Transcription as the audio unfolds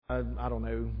I don't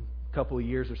know, couple of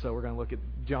years or so, we're going to look at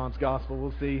John's Gospel.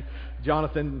 We'll see.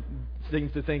 Jonathan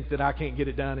seems to think that I can't get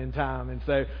it done in time, and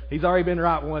so he's already been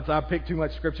right once. I picked too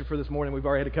much scripture for this morning. We've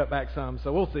already had to cut back some,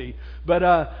 so we'll see. But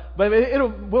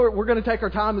we're going to take our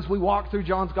time as we walk through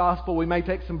John's Gospel. We may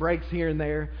take some breaks here and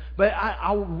there, but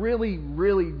I really,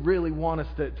 really, really want us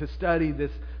to study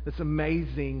this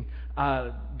amazing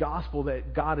gospel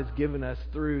that God has given us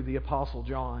through the Apostle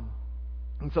John.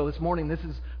 And so this morning, this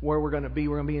is where we're going to be.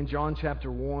 We're going to be in John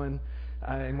chapter 1,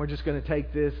 and we're just going to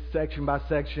take this section by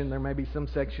section. There may be some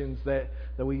sections that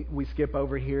we skip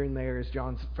over here and there as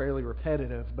John's fairly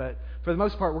repetitive. But for the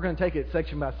most part, we're going to take it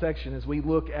section by section as we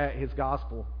look at his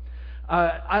gospel.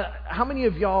 How many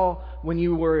of y'all, when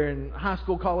you were in high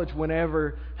school, college,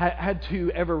 whenever, had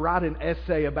to ever write an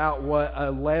essay about what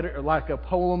a letter, like a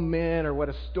poem meant, or what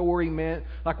a story meant?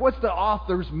 Like, what's the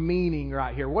author's meaning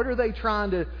right here? What are they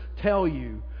trying to tell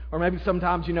you? Or maybe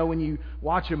sometimes, when you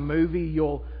watch a movie,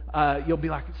 you'll be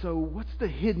like, so what's the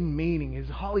hidden meaning? Is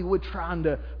Hollywood trying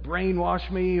to brainwash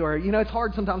me? Or, it's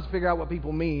hard sometimes to figure out what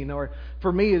people mean. Or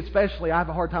for me especially, I have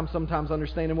a hard time sometimes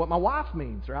understanding what my wife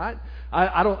means, right?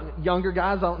 Younger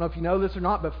guys, I don't know if you know this or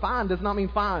not, but fine does not mean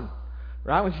fine,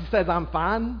 right? When she says I'm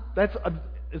fine,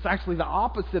 it's actually the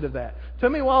opposite of that. It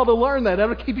took me a while to learn that.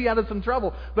 That'll keep you out of some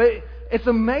trouble. But it's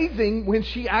amazing when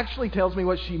she actually tells me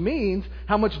what she means,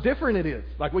 how much different it is.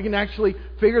 Like, we can actually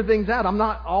figure things out. I'm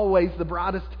not always the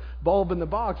brightest bulb in the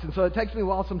box. And so it takes me a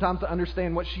while sometimes to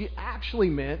understand what she actually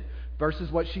meant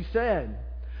versus what she said.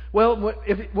 Well,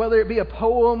 whether it be a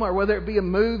poem or whether it be a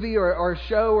movie or a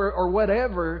show or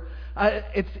whatever,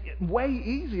 it's way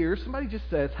easier. Somebody just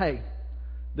says, hey,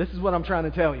 this is what I'm trying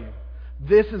to tell you.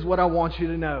 This is what I want you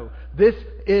to know. This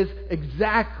is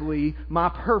exactly my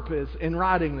purpose in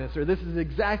writing this, or this is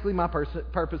exactly my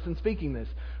purpose in speaking this.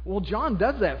 Well, John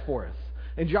does that for us.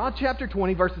 In John chapter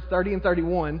 20, verses 30 and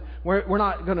 31, we're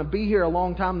not going to be here a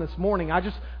long time this morning. I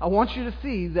want you to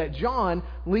see that John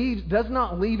does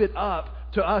not leave it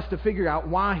up to us to figure out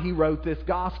why he wrote this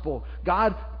gospel.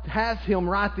 God has him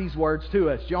write these words to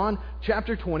us. John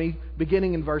chapter 20,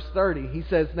 beginning in verse 30, he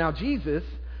says, "Now Jesus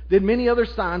did many other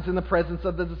signs in the presence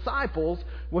of the disciples,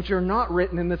 which are not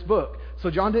written in this book." So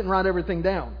John didn't write everything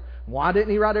down. Why didn't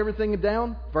he write everything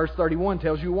down? Verse 31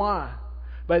 tells you why.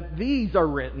 "But these are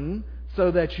written so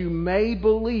that you may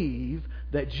believe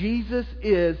that Jesus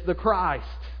is the Christ,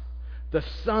 the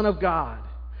Son of God,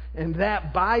 and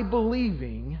that by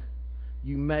believing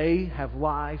you may have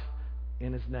life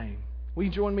in His name." Will you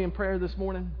join me in prayer this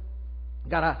morning?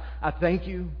 God, I thank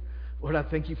you. Lord, I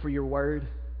thank you for your word.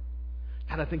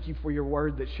 God, I thank you for your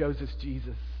word that shows us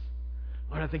Jesus.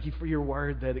 Lord, I thank you for your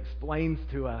word that explains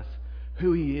to us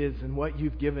who He is and what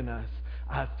you've given us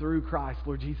through Christ.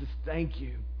 Lord Jesus, thank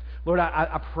you. Lord,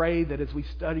 I pray that as we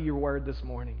study your word this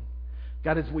morning,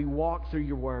 God, as we walk through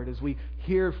your word, as we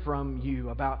hear from you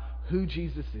about who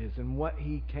Jesus is and what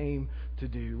He came to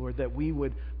do, Lord, that we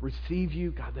would receive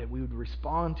you, God, that we would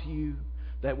respond to you,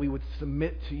 that we would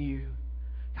submit to you,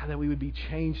 God, that we would be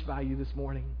changed by you this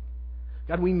morning.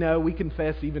 God, we know, we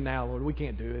confess even now, Lord, we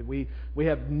can't do it. We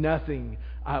have nothing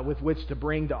with which to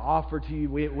bring to offer to you.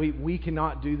 We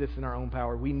cannot do this in our own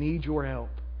power. We need your help.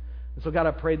 And so, God,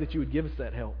 I pray that you would give us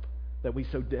that help that we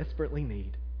so desperately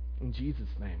need. In Jesus'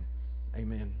 name,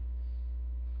 amen.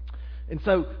 And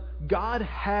so, God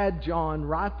had John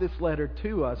write this letter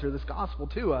to us, or this gospel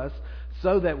to us,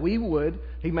 so that we would,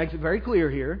 he makes it very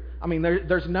clear here. I mean,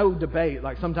 there's no debate.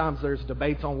 Like, sometimes there's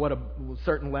debates on what a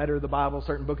certain letter of the Bible,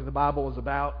 certain book of the Bible is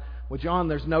about. With John,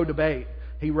 there's no debate.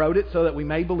 He wrote it so that we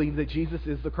may believe that Jesus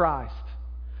is the Christ.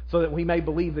 So that we may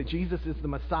believe that Jesus is the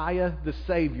Messiah, the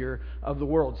Savior of the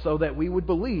world. So that we would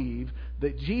believe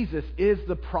that Jesus is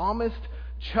the promised,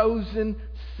 chosen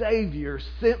Savior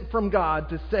sent from God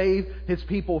to save His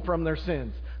people from their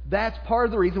sins. That's part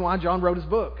of the reason why John wrote his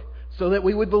book. So that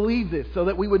we would believe this. So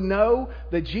that we would know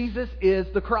that Jesus is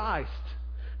the Christ.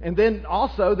 And then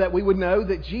also that we would know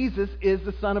that Jesus is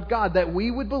the Son of God. That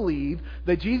we would believe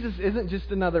that Jesus isn't just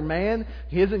another man.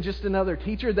 He isn't just another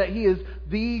teacher. That He is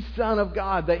the Son of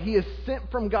God. That He is sent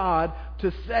from God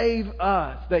to save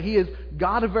us. That He is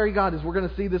God of very God, as we're going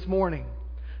to see this morning.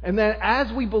 And that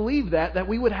as we believe that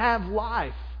we would have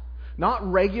life.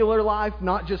 Not regular life,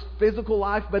 not just physical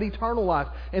life, but eternal life.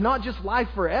 And not just life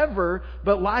forever,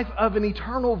 but life of an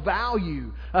eternal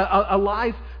value. A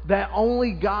life that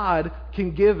only God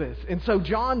can give us. And so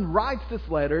John writes this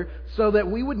letter so that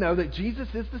we would know that Jesus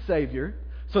is the Savior.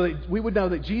 So that we would know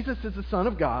that Jesus is the Son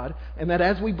of God. And that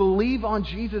as we believe on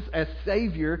Jesus as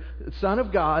Savior, Son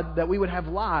of God, that we would have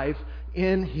life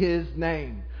in His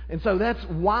name. And so that's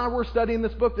why we're studying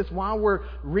this book. That's why we're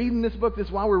reading this book.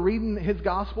 That's why we're reading his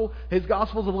gospel. His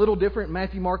gospel's a little different.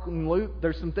 Matthew, Mark, and Luke,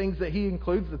 there's some things that he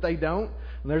includes that they don't.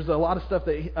 And there's a lot of stuff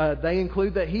that they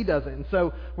include that he doesn't. And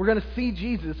so we're going to see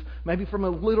Jesus maybe from a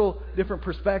little different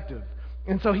perspective.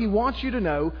 And so he wants you to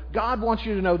know, God wants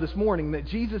you to know this morning that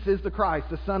Jesus is the Christ,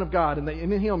 the Son of God, and that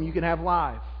in him you can have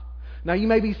life. Now you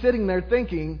may be sitting there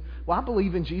thinking, well, I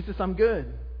believe in Jesus, I'm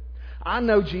good. I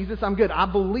know Jesus, I'm good. I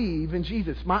believe in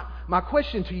Jesus. My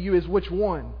question to you is which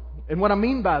one? And what I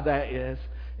mean by that is,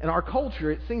 in our culture,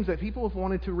 it seems that people have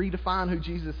wanted to redefine who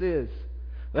Jesus is.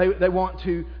 They want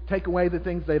to take away the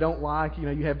things they don't like. You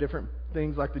know, you have different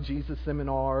things like the Jesus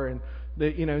Seminar and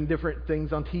and different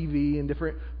things on TV and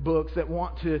different books that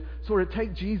want to sort of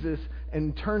take Jesus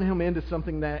and turn him into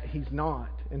something that he's not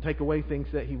and take away things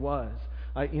that he was.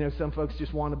 Some folks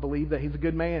just want to believe that he's a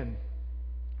good man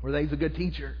or that he's a good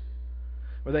teacher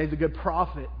or that he's a good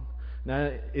prophet.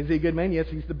 Now, is he a good man? Yes,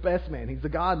 he's the best man. He's the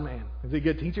God man. Is he a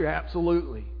good teacher?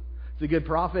 Absolutely. Is he a good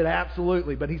prophet?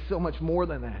 Absolutely. But he's so much more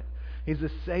than that. He's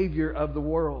the Savior of the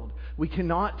world. We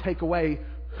cannot take away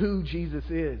who Jesus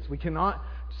is. We cannot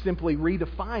simply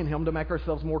redefine him to make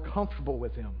ourselves more comfortable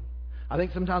with him. I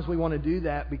think sometimes we want to do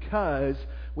that because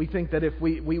we think that if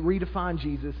we redefine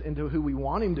Jesus into who we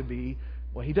want him to be,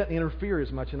 well, he doesn't interfere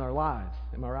as much in our lives.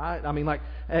 Am I right? I mean,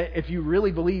 if you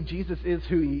really believe Jesus is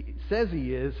who he says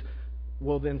he is,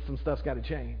 well, then some stuff's got to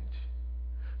change.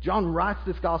 John writes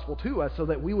this gospel to us so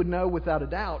that we would know without a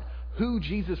doubt who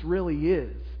Jesus really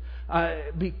is.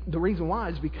 The reason why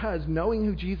is because knowing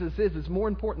who Jesus is more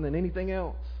important than anything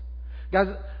else. Guys,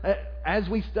 as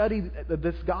we study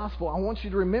this gospel, I want you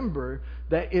to remember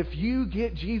that if you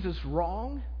get Jesus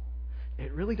wrong,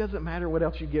 it really doesn't matter what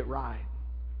else you get right.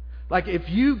 Like if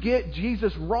you get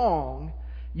Jesus wrong,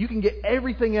 you can get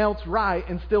everything else right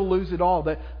and still lose it all.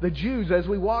 The Jews, as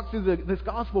we walk through this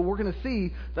gospel, we're going to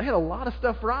see they had a lot of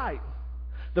stuff right.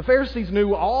 The Pharisees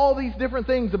knew all these different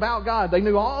things about God. They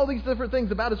knew all these different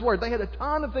things about his word. They had a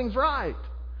ton of things right.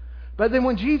 But then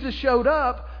when Jesus showed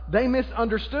up, they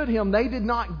misunderstood him. They did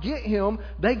not get him.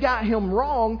 They got him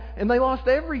wrong, and they lost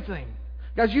everything.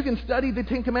 Guys, you can study the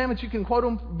Ten Commandments. You can quote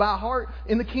them by heart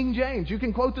in the King James. You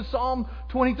can quote the Psalm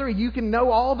 23. You can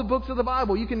know all the books of the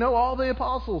Bible. You can know all the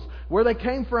apostles, where they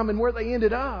came from and where they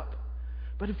ended up.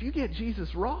 But if you get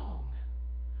Jesus wrong,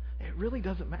 it really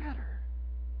doesn't matter.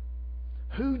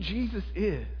 Who Jesus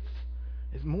is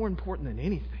more important than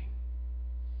anything.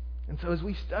 And so as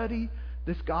we study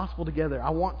this gospel together,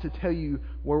 I want to tell you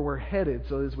where we're headed,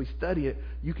 so as we study it,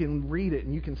 you can read it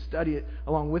and you can study it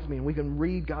along with me, and we can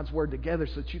read God's word together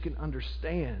so that you can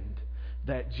understand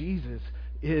that Jesus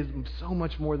is so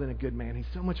much more than a good man. He's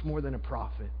so much more than a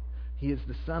prophet. He is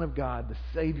the Son of God, the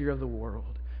Savior of the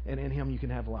world, and in him you can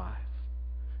have life.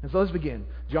 And so let's begin.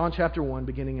 John chapter 1,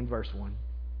 beginning in verse 1.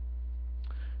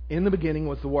 In the beginning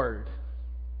was the Word,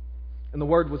 and the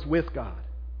Word was with God,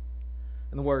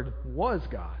 and the Word was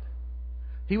God.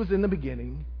 He was in the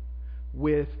beginning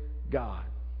with God.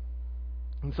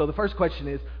 And so the first question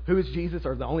is, who is Jesus?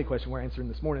 Or the only question we're answering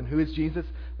this morning, who is Jesus?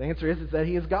 The answer is that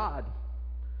he is God.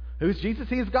 Who is Jesus?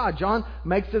 He is God. John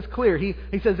makes this clear. He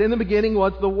says, in the beginning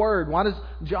was the Word. Why does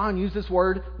John use this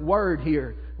word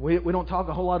here? We don't talk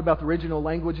a whole lot about the original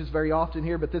languages very often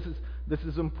here, but this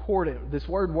is important. This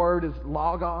word is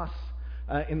logos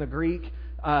in the Greek.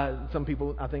 Some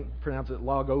people, I think, pronounce it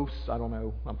logos. I don't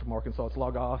know. I'm from Arkansas. It's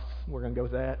logos. We're going to go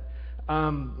with that.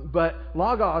 But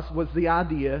logos was the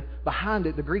idea behind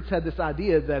it. The Greeks had this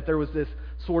idea that there was this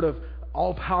sort of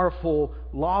all-powerful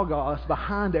logos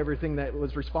behind everything that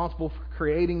was responsible for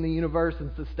creating the universe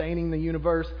and sustaining the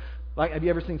universe. Like, have you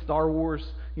ever seen Star Wars?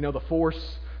 The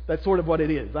Force. That's sort of what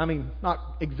it is. I mean,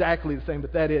 not exactly the same,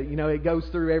 but that is. It goes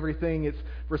through everything. It's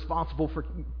responsible for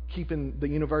keeping the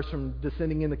universe from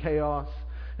descending into chaos.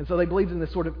 And so they believed in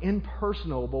this sort of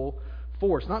impersonable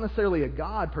force. Not necessarily a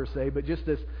God per se, but just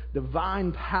this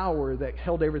divine power that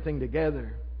held everything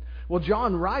together. Well,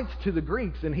 John writes to the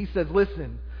Greeks and he says,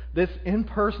 listen, this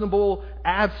impersonable,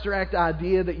 abstract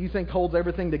idea that you think holds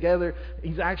everything together,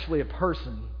 he's actually a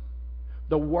person.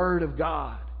 The Word of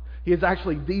God. He is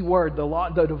actually the Word,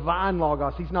 the divine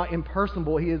Logos. He's not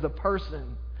impersonable. He is a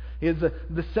person. He is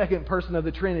the second person of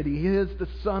the Trinity. He is the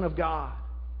Son of God.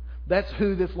 That's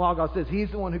who this Logos is. He's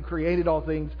the one who created all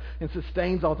things and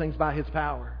sustains all things by his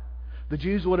power. The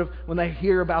Jews would have, when they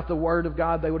hear about the Word of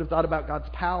God, they would have thought about God's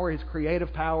power, his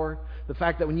creative power. The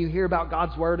fact that when you hear about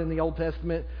God's Word in the Old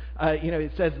Testament,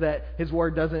 it says that his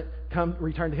Word doesn't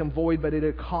return to him void, but it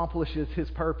accomplishes his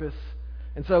purpose.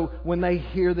 And so when they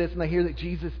hear this and they hear that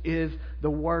Jesus is the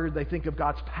Word, they think of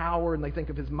God's power and they think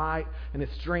of His might and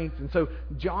His strength. And so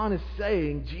John is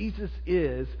saying Jesus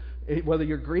is, whether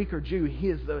you're Greek or Jew, He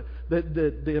is the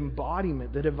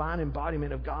embodiment, the divine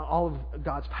embodiment of God, all of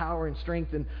God's power and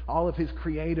strength and all of His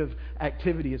creative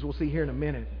activity, as we'll see here in a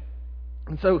minute.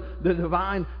 And so the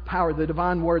divine power, the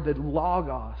divine Word, the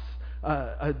Logos,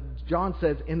 John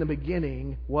says, in the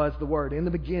beginning was the Word. In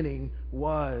the beginning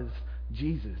was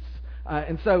Jesus.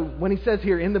 And so when he says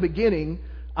here, in the beginning,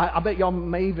 I bet y'all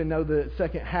may even know the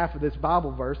second half of this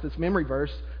Bible verse, this memory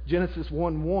verse, Genesis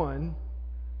 1:1.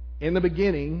 In the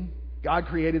beginning, God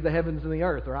created the heavens and the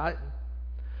earth, right?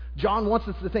 John wants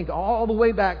us to think all the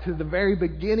way back to the very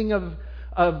beginning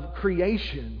of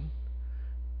creation.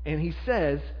 And he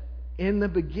says, in the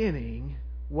beginning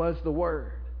was the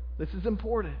Word. This is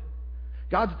important.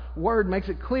 God's Word makes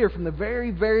it clear from the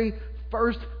very, very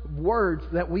first words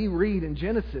that we read in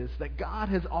Genesis that God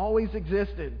has always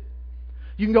existed.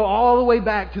 You can go all the way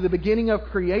back to the beginning of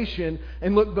creation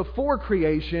and look before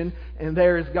creation, and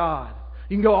there is God.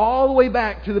 You can go all the way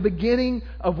back to the beginning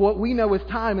of what we know as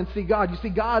time and see God. You see,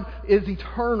 God is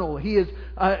eternal. He is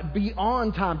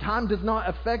beyond time. Time does not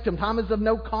affect Him. Time is of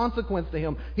no consequence to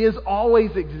Him. He has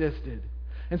always existed.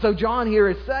 And so John here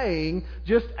is saying,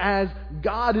 just as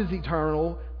God is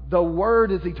eternal, the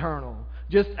Word is eternal.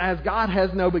 Just as God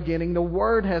has no beginning, the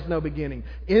Word has no beginning.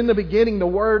 In the beginning, the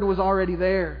Word was already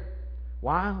there.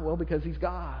 Why? Well, because He's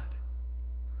God.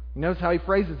 Notice how he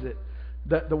phrases it.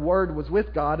 The Word was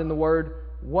with God and the Word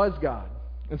was God.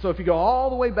 And so if you go all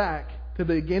the way back to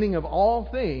the beginning of all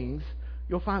things,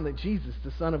 you'll find that Jesus,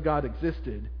 the Son of God,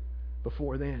 existed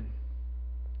before then.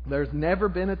 There's never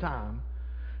been a time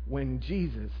when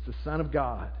Jesus, the Son of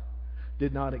God,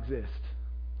 did not exist.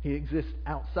 He exists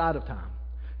outside of time.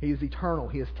 He is eternal.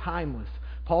 He is timeless.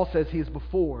 Paul says He is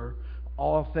before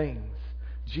all things.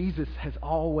 Jesus has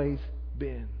always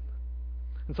been.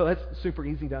 And so that's super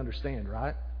easy to understand,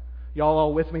 right? Y'all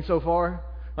all with me so far?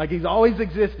 Like, He's always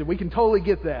existed. We can totally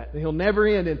get that. And He'll never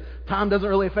end. And time doesn't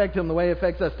really affect Him the way it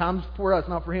affects us. Time's for us,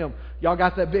 not for Him. Y'all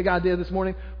got that big idea this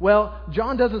morning? Well,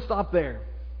 John doesn't stop there.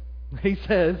 He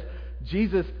says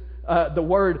Jesus, the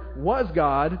Word was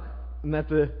God, and that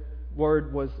the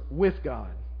Word was with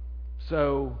God.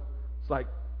 So it's like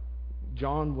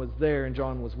John was there and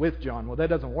John was with John. Well, that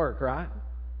doesn't work, right?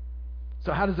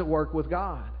 So how does it work with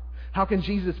God? How can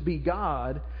Jesus be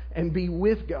God and be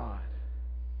with God?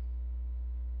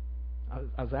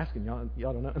 I was asking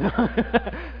y'all don't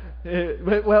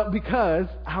know. Well, because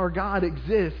our God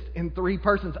exists in three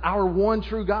persons. Our one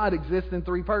true God exists in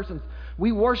three persons.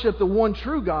 We worship the one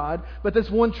true God, but this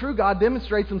one true God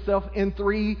demonstrates Himself in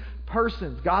three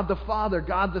persons. God the Father,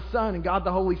 God the Son, and God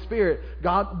the Holy Spirit.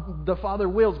 God the Father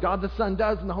wills, God the Son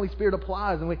does, and the Holy Spirit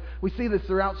applies. And we see this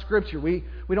throughout Scripture. We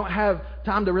don't have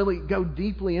time to really go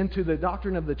deeply into the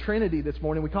doctrine of the Trinity this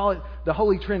morning. We call it the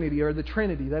Holy Trinity or the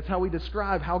Trinity. That's how we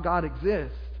describe how God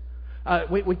exists.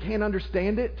 We can't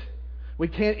understand it. We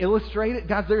can't illustrate it.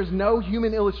 Guys, there's no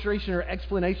human illustration or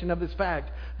explanation of this fact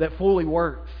that fully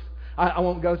works. I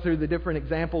won't go through the different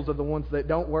examples of the ones that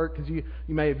don't work because you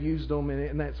may have used them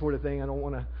and that sort of thing. I don't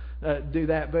want to do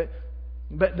that. But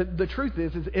the truth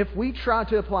is if we try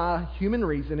to apply human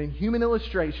reason and human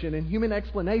illustration and human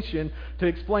explanation to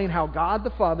explain how God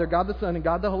the Father, God the Son, and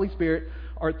God the Holy Spirit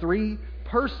are three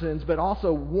persons but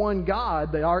also one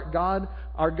God, our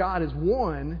God is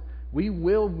one, we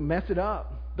will mess it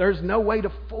up. There's no way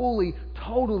to fully,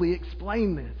 totally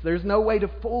explain this. There's no way to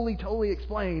fully, totally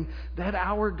explain that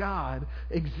our God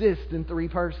exists in three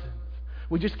persons.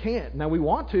 We just can't. Now, we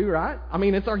want to, right? I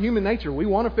mean, it's our human nature. We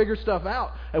want to figure stuff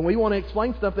out, and we want to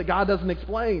explain stuff that God doesn't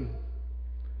explain.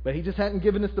 But He just hadn't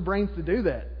given us the brains to do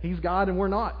that. He's God and we're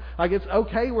not. Like, it's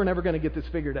okay we're never going to get this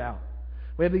figured out.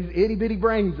 We have these itty-bitty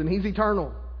brains, and He's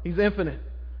eternal. He's infinite.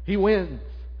 He wins.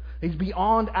 He's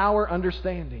beyond our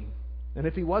understanding. And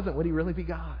if He wasn't, would He really be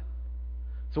God?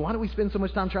 So why do we spend so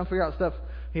much time trying to figure out stuff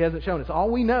He hasn't shown us? All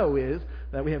we know is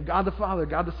that we have God the Father,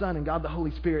 God the Son, and God the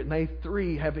Holy Spirit, and they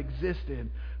three have existed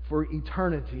for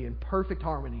eternity in perfect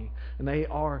harmony, and they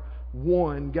are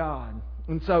one God.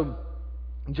 And so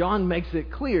John makes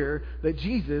it clear that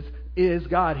Jesus is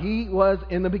God. He was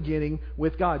in the beginning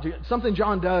with God. Something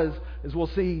John does, as we'll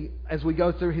see as we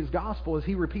go through his gospel, is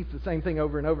he repeats the same thing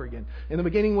over and over again. In the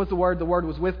beginning was the Word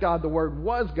was with God, the Word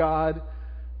was God.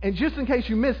 And just in case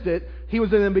you missed it, He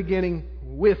was in the beginning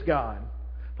with God.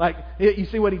 You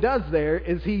see what he does there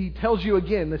is he tells you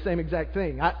again the same exact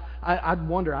thing. I'd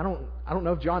wonder, I don't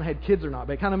know if John had kids or not,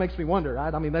 but it kind of makes me wonder,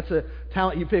 right? I mean, that's a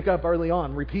talent you pick up early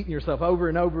on, repeating yourself over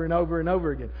and over and over and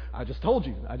over again. I just told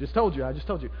you.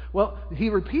 Well, he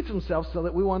repeats himself so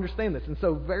that we will understand this. And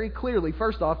so very clearly,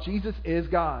 first off, Jesus is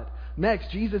God.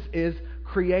 Next, Jesus is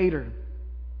Creator.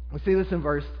 We see this in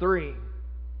verse 3.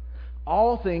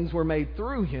 All things were made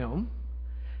through Him,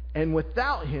 and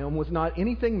without Him was not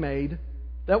anything made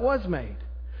that was made.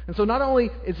 And so not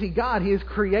only is He God, He is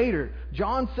Creator.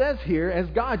 John says here, as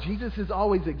God, Jesus has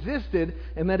always existed,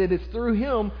 and that it is through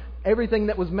Him everything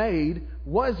that was made.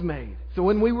 So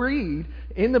when we read,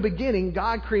 in the beginning,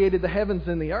 God created the heavens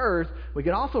and the earth, we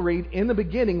can also read, in the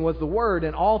beginning was the Word,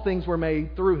 and all things were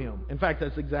made through Him. In fact,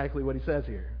 that's exactly what he says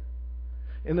here.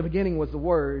 In the beginning was the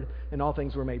Word, and all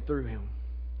things were made through Him.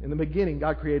 In the beginning,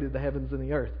 God created the heavens and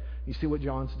the earth. You see what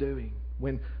John's doing.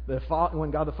 When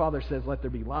God the Father says, let there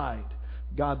be light,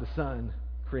 God the Son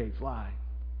creates light.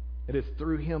 It is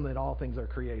through Him that all things are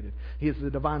created. He is the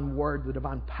divine Word, the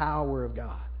divine power of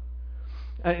God.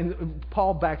 And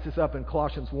Paul backs this up in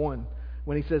Colossians 1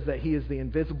 when he says that He is the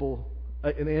invisible,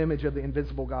 in the image of the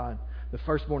invisible God, the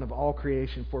firstborn of all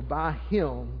creation. For by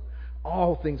Him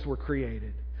all things were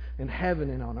created, in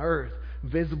heaven and on earth,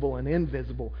 visible and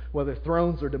invisible, whether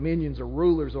thrones or dominions or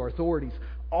rulers or authorities.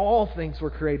 All things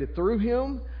were created through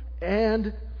Him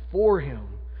and for Him.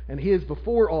 And He is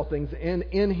before all things, and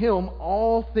in Him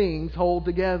all things hold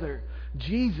together.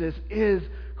 Jesus is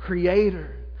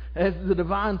Creator. As the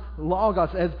divine Logos,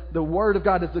 as the Word of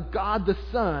God, as the God the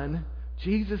Son,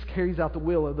 Jesus carries out the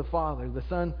will of the Father.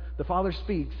 The Father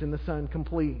speaks and the Son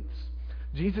completes.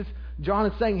 John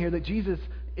is saying here that Jesus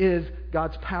is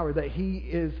God's power, that He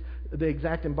is the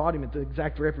exact embodiment, the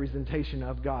exact representation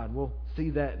of God. We'll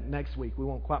see that next week. We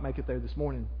won't quite make it there this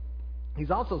morning.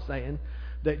 He's also saying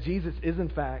that Jesus is in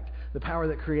fact the power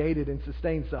that created and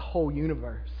sustains the whole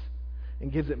universe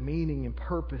and gives it meaning and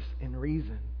purpose and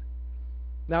reason.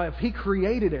 Now, if He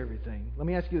created everything, let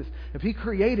me ask you this. If He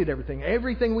created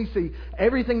everything we see,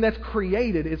 everything that's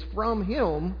created is from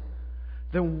Him,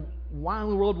 then why in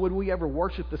the world would we ever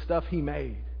worship the stuff He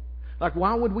made?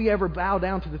 Why would we ever bow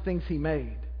down to the things He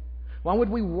made? Why would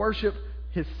we worship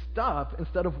His stuff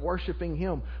instead of worshiping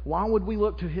Him? Why would we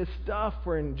look to His stuff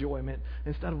for enjoyment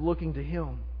instead of looking to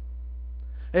Him?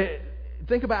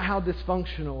 Think about how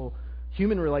dysfunctional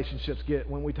human relationships get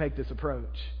when we take this approach.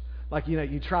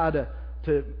 You try to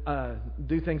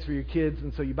do things for your kids,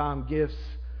 and so you buy them gifts.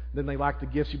 Then they like the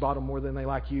gifts you bought them more than they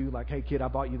like you. Like, hey kid, I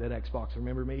bought you that Xbox,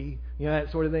 remember me? That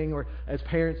sort of thing. Or as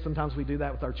parents, sometimes we do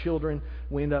that with our children.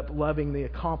 We end up loving the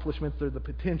accomplishments or the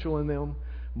potential in them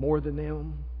more than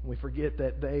them. We forget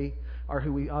that they are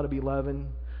who we ought to be loving.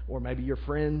 Or maybe your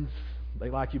friends, they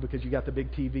like you because you got the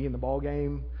big TV in the ball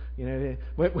game.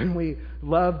 When we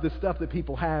love the stuff that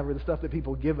people have or the stuff that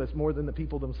people give us more than the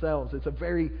people themselves, it's a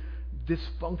very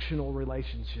dysfunctional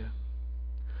relationship.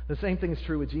 The same thing is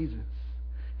true with Jesus.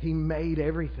 He made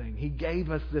everything. He gave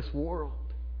us this world.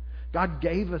 God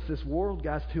gave us this world,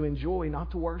 guys, to enjoy, not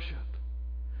to worship.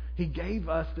 He gave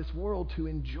us this world to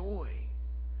enjoy,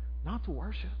 not to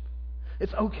worship.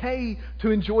 It's okay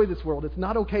to enjoy this world. It's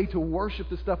not okay to worship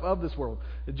the stuff of this world.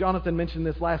 Jonathan mentioned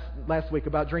this last week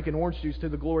about drinking orange juice to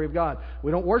the glory of God.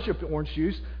 We don't worship the orange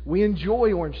juice. We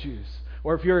enjoy orange juice.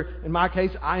 Or if you're, in my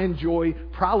case, I enjoy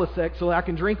Prilosec so that I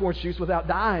can drink orange juice without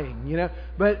dying,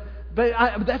 But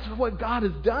that's what God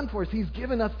has done for us. He's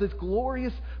given us this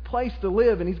glorious place to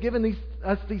live, and He's given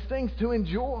us these things to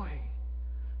enjoy,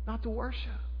 not to worship.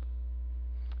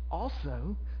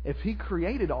 Also, if He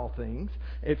created all things,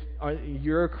 if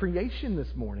you're a creation this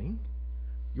morning,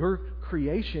 your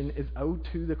creation is owed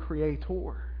to the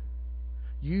Creator.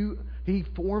 He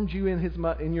formed you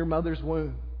in your mother's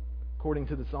womb, according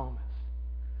to the psalmist.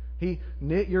 He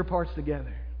knit your parts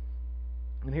together.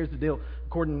 And here's the deal.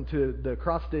 According to the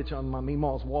cross stitch on my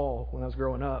Meemaw's wall when I was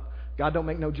growing up, God don't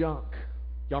make no junk.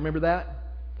 Y'all remember that?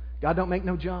 God don't make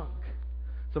no junk.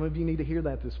 Some of you need to hear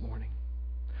that this morning.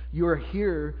 You are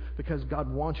here because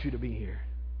God wants you to be here.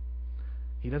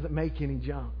 He doesn't make any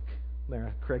junk.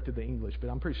 There, I corrected the English, but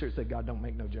I'm pretty sure it said God don't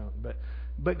make no junk.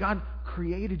 But God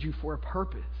created you for a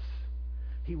purpose.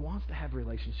 He wants to have a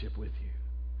relationship with you.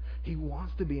 He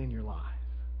wants to be in your life.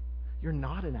 You're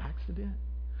not an accident.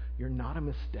 You're not a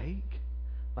mistake.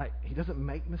 He doesn't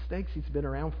make mistakes. He's been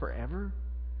around forever.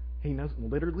 He knows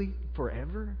literally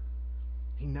forever.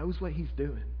 He knows what He's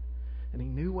doing. And He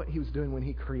knew what He was doing when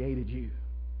He created you.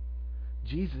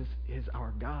 Jesus is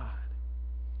our God.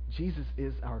 Jesus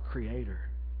is our Creator.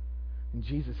 And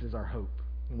Jesus is our hope.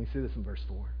 And we see this in verse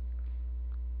 4.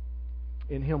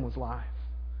 In Him was life.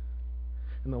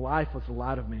 And the life was the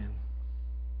light of men.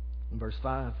 In verse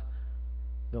 5,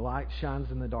 the light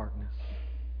shines in the darkness,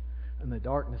 and the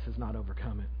darkness has not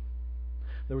overcome it.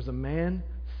 There was a man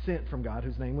sent from God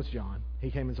whose name was John.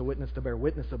 He came as a witness to bear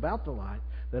witness about the light,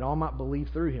 that all might believe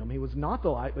through him. He was not the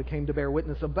light, but came to bear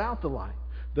witness about the light.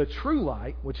 The true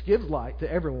light, which gives light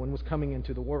to everyone, was coming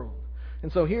into the world.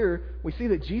 And so here we see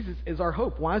that Jesus is our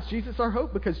hope. Why is Jesus our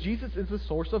hope? Because Jesus is the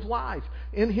source of life.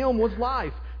 In him was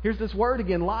life. Here's this word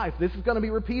again, life. This is going to be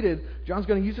repeated. John's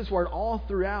going to use this word all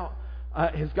throughout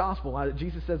his gospel.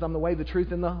 Jesus says, I'm the way, the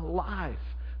truth, and the life.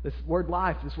 This word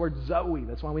life, this word Zoe,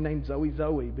 that's why we named Zoe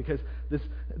Zoe, because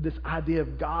this idea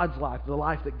of God's life, the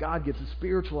life that God gives, the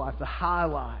spiritual life, the high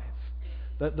life,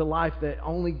 the life that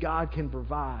only God can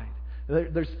provide.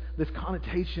 There's this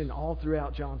connotation all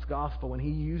throughout John's gospel when he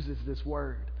uses this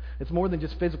word. It's more than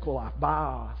just physical life,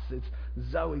 bios.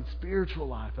 It's Zoe, spiritual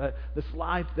life, this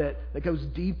life that goes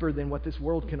deeper than what this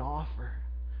world can offer.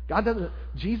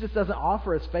 Jesus doesn't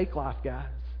offer us fake life, guys.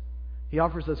 He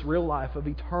offers us real life of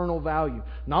eternal value.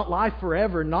 Not life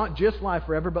forever, not just life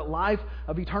forever, but life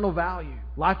of eternal value.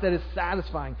 Life that is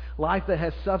satisfying. Life that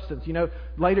has substance. You know,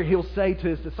 later he'll say to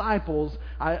his disciples,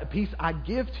 peace I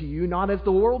give to you, not as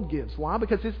the world gives. Why?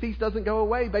 Because his peace doesn't go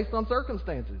away based on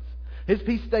circumstances. His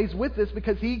peace stays with us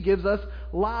because he gives us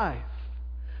life.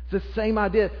 It's the same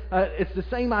idea. It's the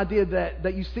same idea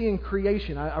that you see in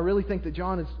creation. I really think that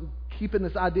John is keeping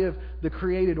this idea of the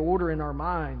created order in our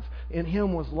minds. In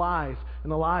him was life,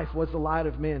 and the life was the light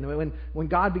of men. When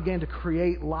God began to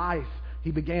create life,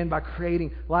 he began by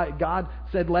creating light. God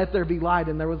said, let there be light,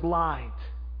 and there was light.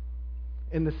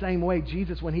 In the same way,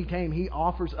 Jesus, when he came, he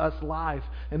offers us life,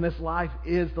 and this life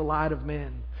is the light of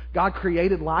men. God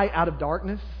created light out of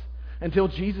darkness. Until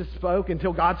Jesus spoke,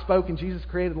 until God spoke and Jesus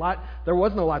created light, there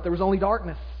was no light. There was only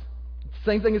darkness.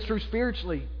 The same thing is true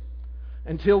spiritually.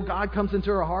 Until God comes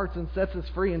into our hearts and sets us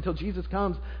free, until Jesus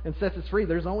comes and sets us free,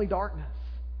 there's only darkness.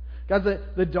 Guys,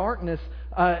 the darkness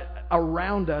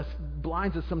around us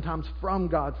blinds us sometimes from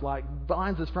God's light,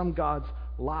 blinds us from God's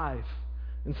life.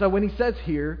 And so when he says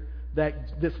here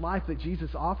that this life that Jesus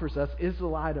offers us is the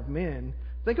light of men,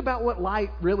 think about what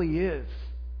light really is.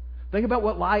 Think about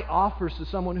what light offers to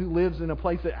someone who lives in a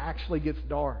place that actually gets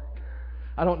dark.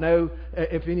 I don't know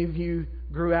if any of you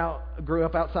grew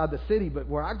up outside the city, but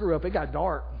where I grew up, it got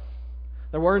dark.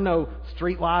 There were no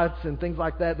street lights and things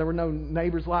like that. There were no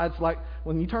neighbors' lights. Like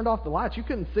when you turned off the lights, you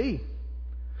couldn't see.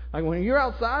 Like when you're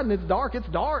outside and it's dark, it's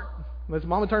dark. Unless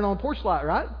Mama turned on a porch light,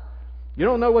 right? You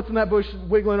don't know what's in that bush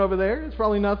wiggling over there. It's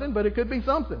probably nothing, but it could be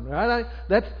something, right?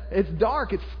 It's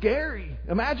dark. It's scary.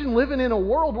 Imagine living in a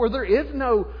world where there is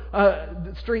no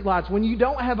street lights, when you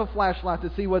don't have a flashlight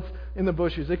to see what's in the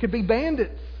bushes. It could be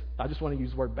bandits. I just want to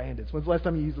use the word bandits. When's the last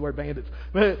time you used the word bandits?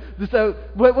 But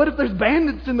what if there's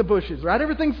bandits in the bushes, right?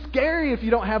 Everything's scary if you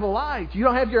don't have a light. You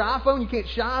don't have your iPhone, you can't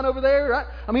shine over there, right?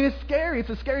 I mean, it's scary. It's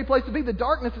a scary place to be. The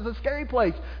darkness is a scary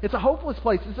place. It's a hopeless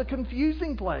place. It's a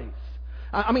confusing place.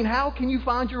 I mean, how can you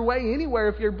find your way anywhere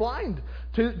if you're blind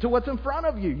to what's in front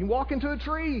of you? You walk into a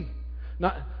tree.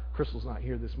 Crystal's not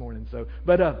here this morning,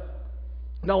 but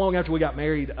not long after we got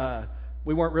married,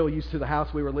 we weren't really used to the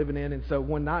house we were living in, and so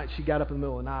one night she got up in the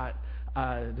middle of the night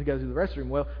to go to the restroom.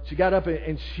 Well, she got up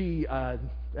and she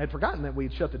had forgotten that we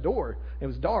had shut the door. It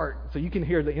was dark, so you can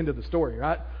hear the end of the story,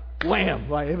 right? Wham!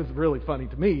 Like, it was really funny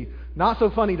to me. Not so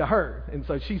funny to her. And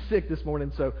so she's sick this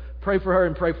morning, so pray for her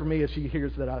and pray for me as she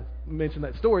hears that I mentioned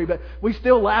that story. But we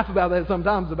still laugh about that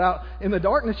sometimes, about in the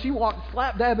darkness, she walked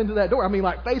slap dab into that door. I mean,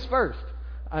 like face first.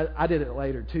 I did it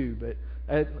later too,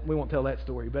 but we won't tell that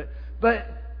story.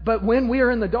 But when we are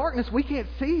in the darkness, we can't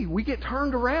see. We get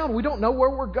turned around. We don't know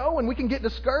where we're going. We can get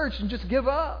discouraged and just give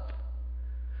up.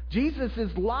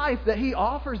 Jesus' life that he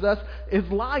offers us is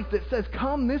life that says,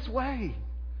 come this way.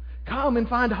 Come and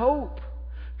find hope.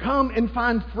 Come and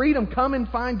find freedom. Come and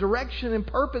find direction and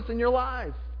purpose in your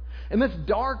life. In this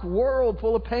dark world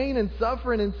full of pain and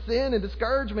suffering and sin and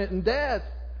discouragement and death,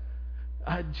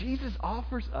 Jesus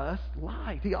offers us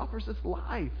light. He offers us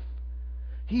life.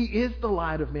 He is the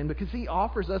light of men because he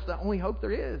offers us the only hope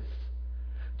there is.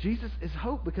 Jesus is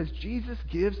hope because Jesus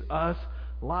gives us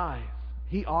life.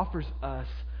 He offers us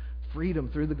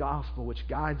freedom through the gospel, which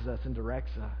guides us and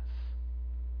directs us.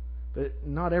 But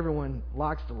not everyone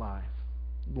likes the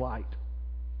light.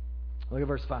 Look at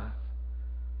verse 5.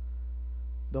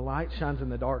 The light shines in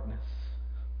the darkness,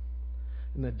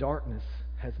 and the darkness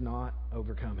has not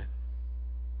overcome it.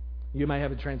 You may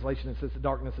have a translation that says the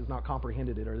darkness has not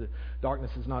comprehended it, or the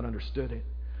darkness has not understood it.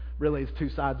 Really, it's two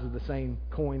sides of the same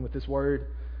coin with this word.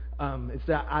 It's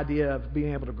that idea of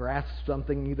being able to grasp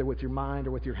something either with your mind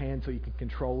or with your hand so you can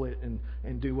control it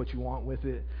and do what you want with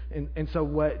it. And so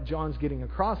what John's getting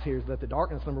across here is that the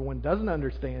darkness, number one, doesn't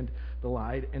understand the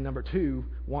light, and number two,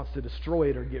 wants to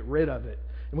destroy it or get rid of it.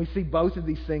 And we see both of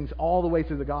these things all the way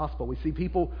through the gospel. We see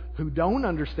people who don't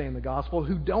understand the gospel,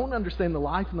 who don't understand the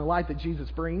life and the light that Jesus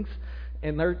brings,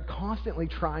 and they're constantly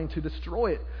trying to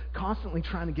destroy it, constantly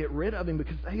trying to get rid of him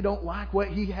because they don't like what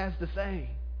he has to say.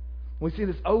 We see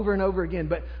this over and over again.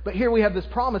 But here we have this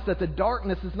promise that the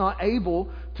darkness is not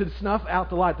able to snuff out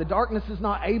the light. The darkness is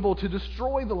not able to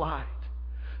destroy the light.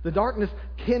 The darkness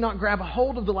cannot grab a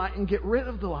hold of the light and get rid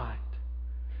of the light.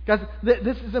 Guys,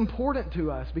 this is important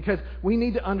to us because we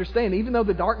need to understand, even though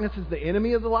the darkness is the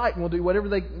enemy of the light and will do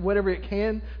whatever it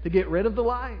can to get rid of the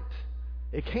light,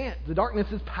 it can't. The darkness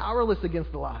is powerless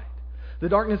against the light. The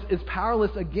darkness is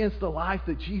powerless against the life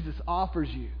that Jesus offers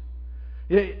you.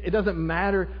 It doesn't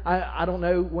matter. I don't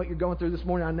know what you're going through this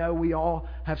morning. I know we all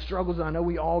have struggles. And I know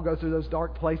we all go through those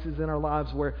dark places in our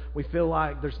lives where we feel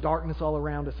like there's darkness all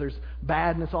around us. There's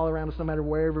badness all around us no matter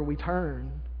wherever we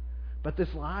turn. But this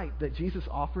light that Jesus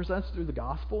offers us through the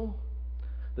gospel,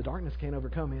 the darkness can't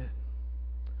overcome it.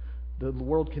 The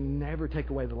world can never take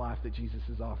away the life that Jesus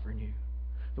is offering you.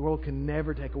 The world can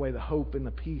never take away the hope and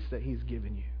the peace that He's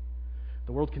given you.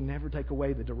 The world can never take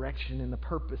away the direction and the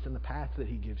purpose and the path that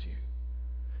He gives you.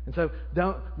 And so,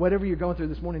 whatever you're going through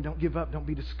this morning, don't give up. Don't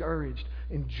be discouraged.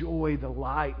 Enjoy the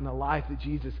light and the life that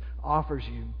Jesus offers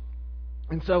you.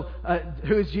 And so,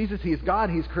 who is Jesus? He is God.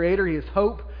 He is Creator. He is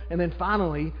hope. And then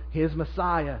finally, He is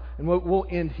Messiah. And we'll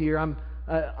end here.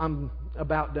 I'm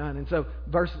about done. And so,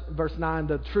 verse 9,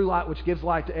 the true light which gives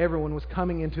light to everyone was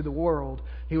coming into the world.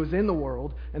 He was in the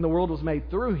world, and the world was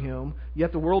made through Him,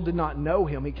 yet the world did not know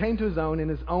Him. He came to His own, and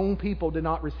His own people did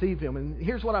not receive Him. And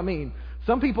here's what I mean.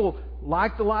 Some people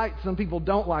like the light, some people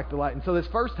don't like the light. And so this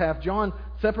first half, John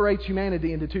separates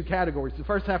humanity into two categories. The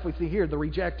first half we see here, the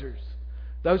rejectors.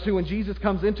 Those who, when Jesus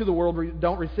comes into the world,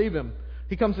 don't receive Him.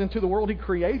 He comes into the world He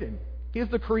created. He is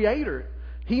the Creator.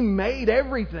 He made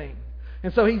everything.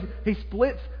 And so he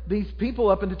splits these people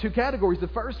up into two categories. The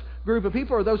first group of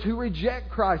people are those who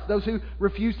reject Christ, those who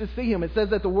refuse to see Him. It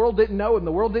says that the world didn't know Him.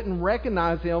 The world didn't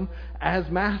recognize Him as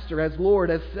Master, as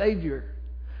Lord, as Savior.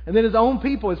 And then His own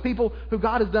people, His people who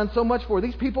God has done so much for.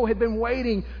 These people had been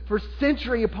waiting for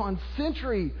century upon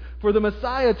century for the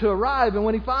Messiah to arrive. And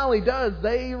when He finally does,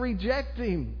 they reject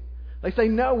Him. They say,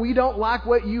 no, we don't like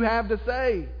what you have to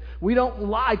say. We don't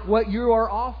like what you are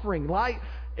offering.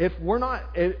 If we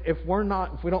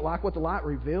don't like what the light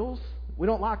reveals, we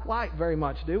don't like light very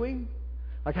much, do we?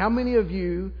 Like, how many of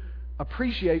you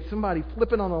appreciate somebody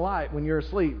flipping on the light when you're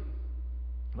asleep?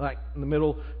 Like in the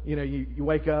middle, you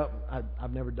wake up.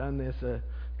 I've never done this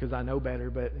because I know better.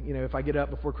 But if I get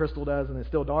up before Crystal does and it's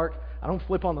still dark, I don't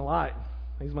flip on the light.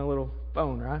 I use my little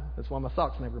phone, right? That's why my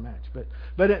socks never match.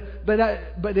 But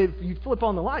if you flip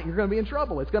on the light, you're going to be in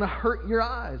trouble. It's going to hurt your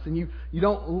eyes, and you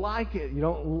don't like it. You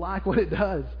don't like what it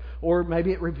does, or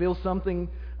maybe it reveals something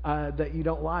that you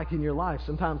don't like in your life.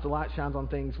 Sometimes the light shines on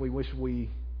things we wish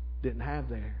we didn't have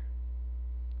there.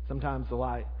 Sometimes the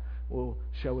light will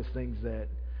show us things that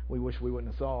we wish we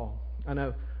wouldn't have saw. I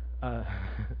know.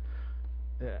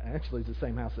 Actually, it's the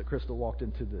same house that Crystal walked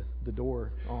into the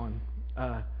door on.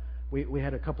 We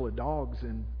had a couple of dogs,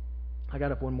 and I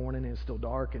got up one morning and it was still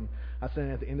dark, and I was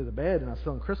sitting at the end of the bed, and I was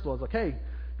telling Crystal, I was like, hey,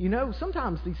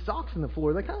 sometimes these socks in the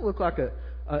floor, they kind of look like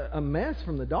a mess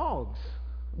from the dogs.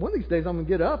 One of these days I'm going to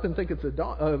get up and think it's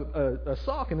a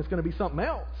sock, and it's going to be something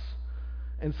else.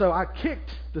 And so I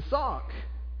kicked the sock.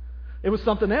 It was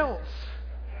something else.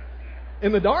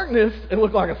 In the darkness, it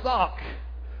looked like a sock.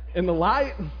 In the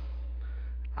light,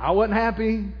 I wasn't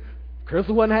happy.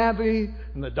 Crystal wasn't happy.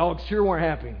 And the dogs sure weren't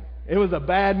happy. It was a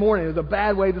bad morning. It was a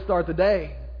bad way to start the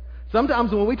day.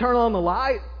 Sometimes when we turn on the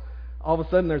light, all of a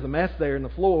sudden there's a mess there in the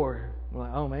floor. We're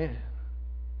like, oh man.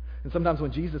 And sometimes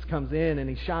when Jesus comes in and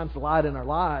He shines the light in our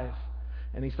life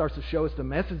and He starts to show us the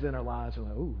messes in our lives, we're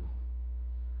like, ooh,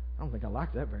 I don't think I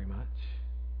like that very much.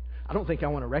 I don't think I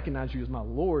want to recognize you as my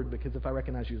Lord, because if I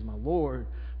recognize you as my Lord,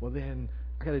 well then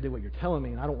I got to do what you're telling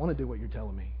me, and I don't want to do what you're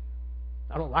telling me.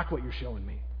 I don't like what you're showing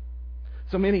me.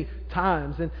 So many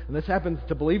times, and this happens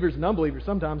to believers and unbelievers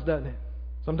sometimes, doesn't it?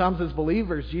 Sometimes as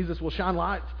believers, Jesus will shine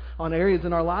lights on areas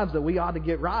in our lives that we ought to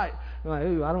get right. We're like,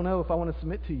 ooh, I don't know if I want to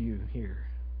submit to you here.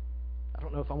 I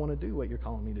don't know if I want to do what you're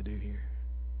calling me to do here.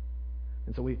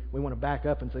 And so we want to back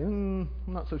up and say, I'm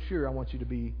not so sure I want you to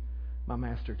be my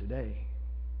master today.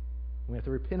 We have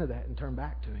to repent of that and turn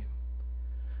back to Him.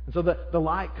 And so the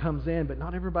light comes in, but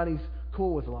not everybody's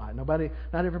cool with the light.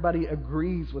 Not everybody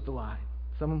agrees with the light.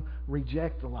 Some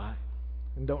reject the light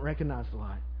and don't recognize the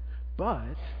light.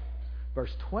 But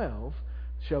verse 12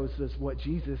 shows us what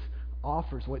Jesus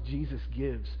offers, what Jesus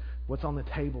gives, what's on the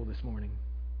table this morning.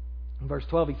 In verse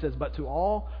 12 he says, but to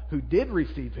all who did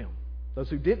receive him, those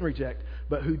who didn't reject,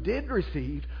 but who did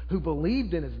receive, who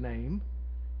believed in his name,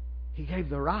 he gave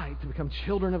the right to become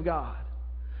children of God,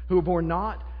 who were born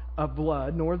not of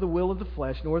blood, nor the will of the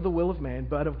flesh, nor the will of man,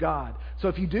 but of God. So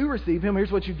if you do receive him,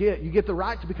 here's what you get. You get the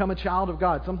right to become a child of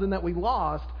God, something that we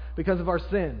lost because of our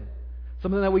sin,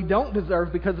 something that we don't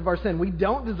deserve because of our sin. We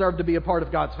don't deserve to be a part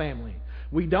of God's family.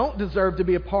 We don't deserve to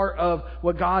be a part of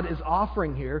what God is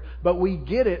offering here, but we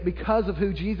get it because of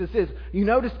who Jesus is. You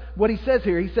notice what he says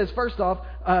here. He says, first off,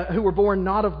 who were born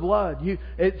not of blood.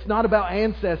 It's not about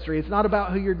ancestry. It's not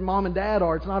about who your mom and dad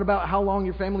are. It's not about how long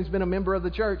your family's been a member of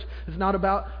the church. It's not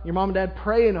about your mom and dad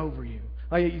praying over you.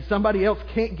 Like somebody else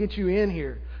can't get you in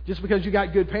here. Just because you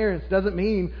got good parents doesn't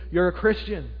mean you're a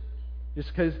Christian. Just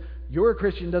because you're a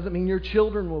Christian doesn't mean your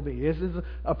children will be. This is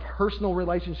a personal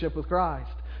relationship with Christ.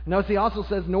 Notice he also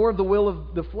says, nor of the will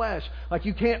of the flesh. Like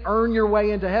you can't earn your way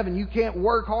into heaven. You can't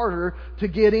work harder to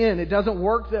get in. It doesn't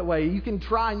work that way. You can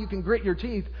try and you can grit your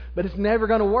teeth, but it's never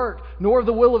going to work. Nor of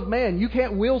the will of man. You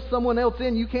can't will someone else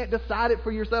in. You can't decide it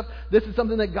for yourself. This is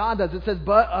something that God does. It says,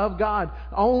 but of God.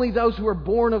 Only those who are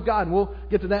born of God. And we'll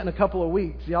get to that in a couple of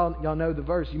weeks. Y'all know the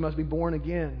verse. You must be born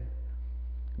again.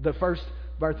 The first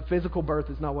birth, the physical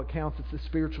birth, is not what counts. It's the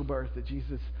spiritual birth that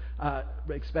Jesus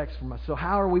expects from us. So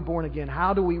how are we born again?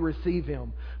 How do we receive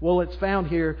him? Well, it's found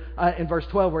here in verse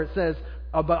 12 where it says,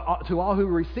 to all who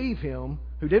receive him,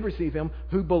 who did receive him,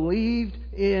 who believed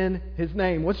in his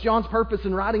name. What's John's purpose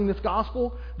in writing this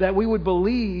gospel? That we would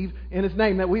believe in his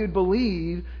name, that we would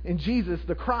believe in Jesus,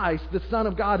 the Christ, the Son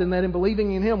of God, and that in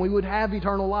believing in him we would have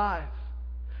eternal life.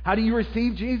 How do you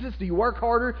receive Jesus? Do you work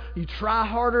harder? You try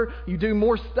harder? You do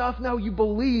more stuff? No, you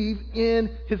believe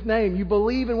in his name. You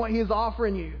believe in what he is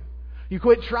offering you. You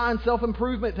quit trying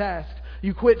self-improvement tasks.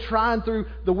 You quit trying through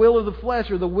the will of the flesh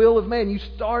or the will of man. You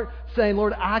start saying,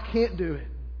 Lord, I can't do it.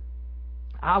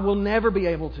 I will never be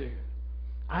able to.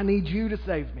 I need you to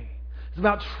save me. It's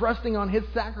about trusting on his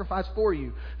sacrifice for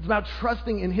you. It's about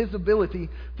trusting in his ability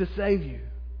to save you.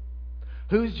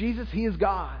 Who is Jesus? He is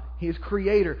God. He is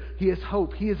Creator. He is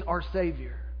hope. He is our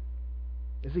Savior.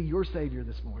 Is he your Savior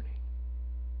this morning?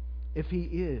 If he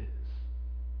is,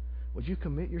 would you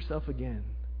commit yourself again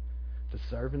to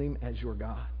serving him as your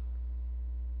God?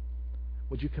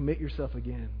 Would you commit yourself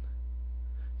again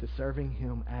to serving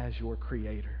him as your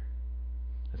Creator,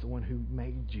 as the one who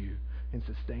made you and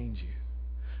sustained you?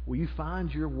 Will you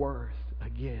find your worth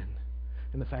again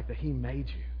in the fact that he made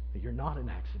you, that you're not an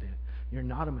accident, you're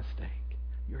not a mistake,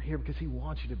 you're here because he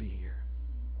wants you to be here?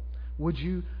 Would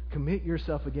you commit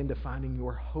yourself again to finding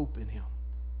your hope in him?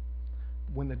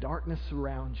 When the darkness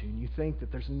surrounds you and you think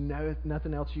that there's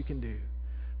nothing else you can do,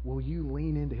 will you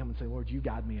lean into him and say, Lord, you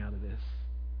guide me out of this.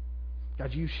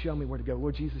 God, you show me where to go.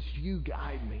 Lord Jesus, you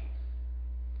guide me.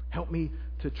 Help me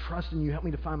to trust in you. Help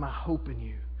me to find my hope in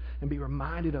you and be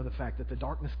reminded of the fact that the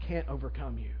darkness can't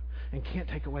overcome you and can't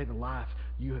take away the life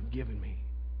you have given me.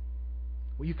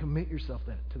 Will you commit yourself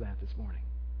to that this morning?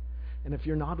 And if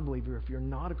you're not a believer, if you're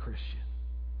not a Christian,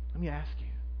 let me ask you,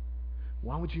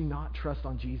 why would you not trust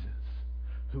on Jesus,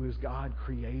 who is God,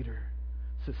 Creator,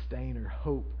 Sustainer,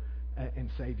 Hope, and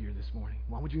Savior this morning?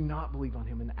 Why would you not believe on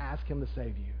him and ask him to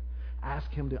save you?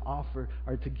 Ask him to offer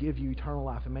or to give you eternal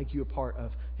life and make you a part of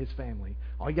his family.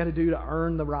 All you got to do to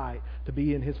earn the right to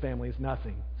be in his family is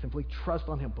nothing. Simply trust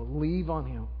on him, believe on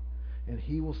him, and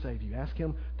he will save you. Ask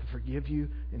him to forgive you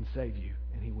and save you,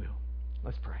 and he will.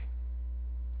 Let's pray.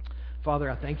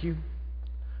 Father, I thank you.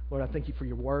 Lord, I thank you for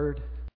your word.